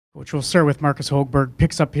Which we'll start with Marcus Hogberg,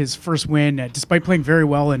 picks up his first win despite playing very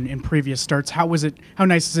well in previous starts. How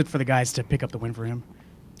nice is it for the guys to pick up the win for him?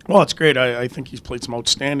 Well, it's great. I think he's played some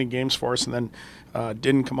outstanding games for us, and then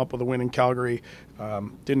didn't come up with a win in Calgary.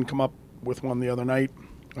 Didn't come up with one the other night,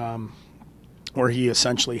 where he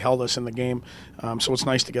essentially held us in the game. So it's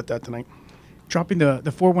nice to get that tonight. Dropping the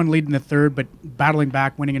 4-1 lead in the third, but battling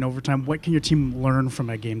back, winning in overtime. What can your team learn from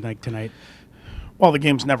a game like tonight? Well, the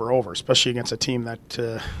game's never over, especially against a team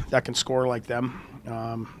that can score like them.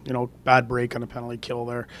 Bad break on a penalty kill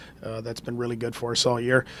there. That's been really good for us all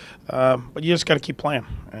year. But you just got to keep playing.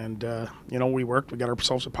 And, we worked. We got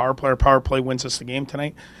ourselves a power play. Our power play wins us the game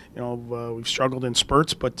tonight. We've struggled in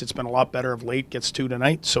spurts, but it's been a lot better of late. Gets 2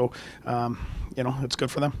 tonight. So, it's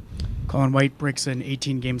good for them. Colin White breaks an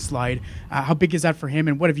 18-game slide. How big is that for him,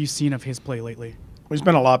 and what have you seen of his play lately? He's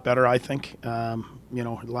been a lot better, I think. The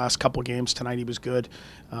last couple of games tonight he was good.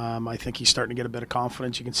 I think he's starting to get a bit of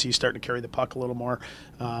confidence. You can see he's starting to carry the puck a little more.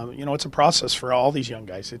 It's a process for all these young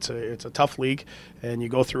guys. It's a tough league, and you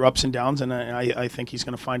go through ups and downs, and I think he's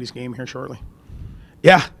going to find his game here shortly.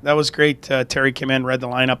 Yeah, that was great. Terry came in, read the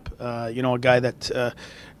lineup. A guy that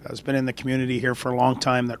has been in the community here for a long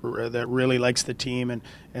time, that really likes the team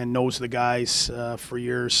and knows the guys for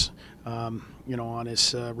years. On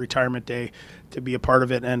his retirement day, to be a part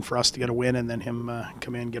of it and for us to get a win, and then him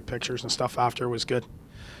come in, get pictures and stuff after was good.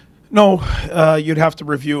 No, you'd have to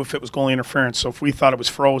review if it was goalie interference. So if we thought it was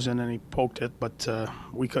frozen and he poked it, but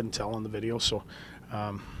we couldn't tell on the video. So,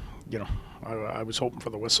 I was hoping for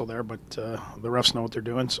the whistle there, but the refs know what they're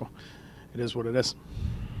doing, so it is what it is.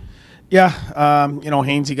 Yeah,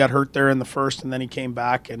 Hainsey got hurt there in the first, and then he came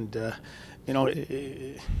back, and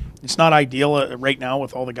it's not ideal right now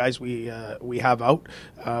with all the guys we have out,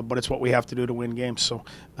 but it's what we have to do to win games. So,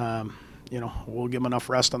 we'll give him enough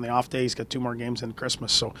rest on the off day. He's got 2 more games in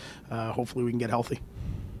Christmas, so hopefully we can get healthy.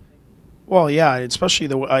 Well, yeah,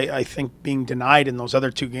 especially I think being denied in those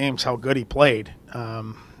other 2 games, how good he played.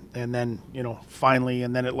 And then, finally,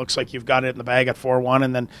 and then it looks like you've got it in the bag at 4-1,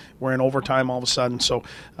 and then we're in overtime all of a sudden. So,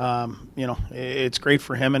 it's great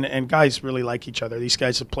for him, and guys really like each other. These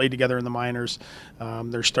guys have played together in the minors.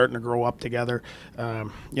 They're starting to grow up together.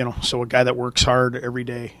 So a guy that works hard every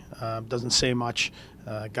day, doesn't say much.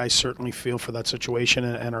 Guys certainly feel for that situation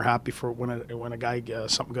and are happy for when a guy,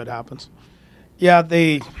 something good happens. Yeah,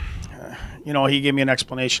 he gave me an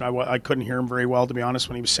explanation. I couldn't hear him very well, to be honest,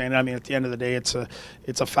 when he was saying it. I mean, at the end of the day, it's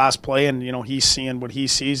a fast play, and he's seeing what he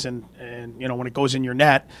sees, and when it goes in your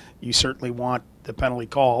net, you certainly want the penalty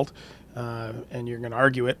called, and you're going to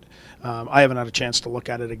argue it. I haven't had a chance to look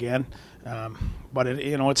at it again, but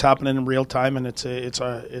it's happening in real time, and it's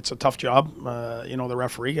a tough job. The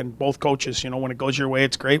referee and both coaches. When it goes your way,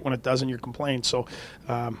 it's great. When it doesn't, you complain. So,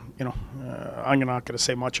 I'm not going to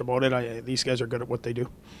say much about it. These guys are good at what they do.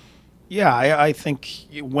 Yeah, I think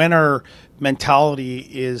when our mentality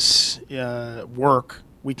is work,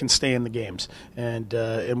 we can stay in the games, and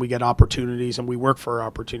we get opportunities, and we work for our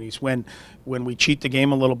opportunities. When we cheat the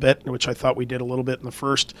game a little bit, which I thought we did a little bit in the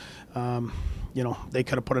first, they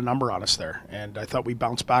could have put a number on us there, and I thought we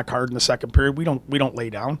bounced back hard in the second period. We don't lay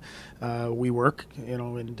down, we work,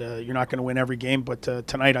 and you're not going to win every game, but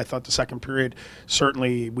tonight I thought the second period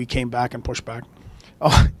certainly we came back and pushed back.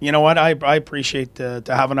 Oh, you know what? I appreciate to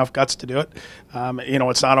have enough guts to do it.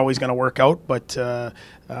 It's not always going to work out, but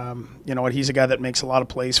he's a guy that makes a lot of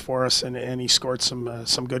plays for us, and he scored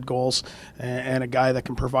some good goals, and a guy that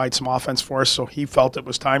can provide some offense for us. So he felt it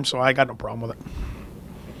was time. So I got no problem with it.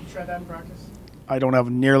 Can you try that in practice? I don't have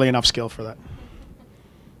nearly enough skill for that.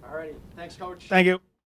 All righty. Thanks, Coach. Thank you.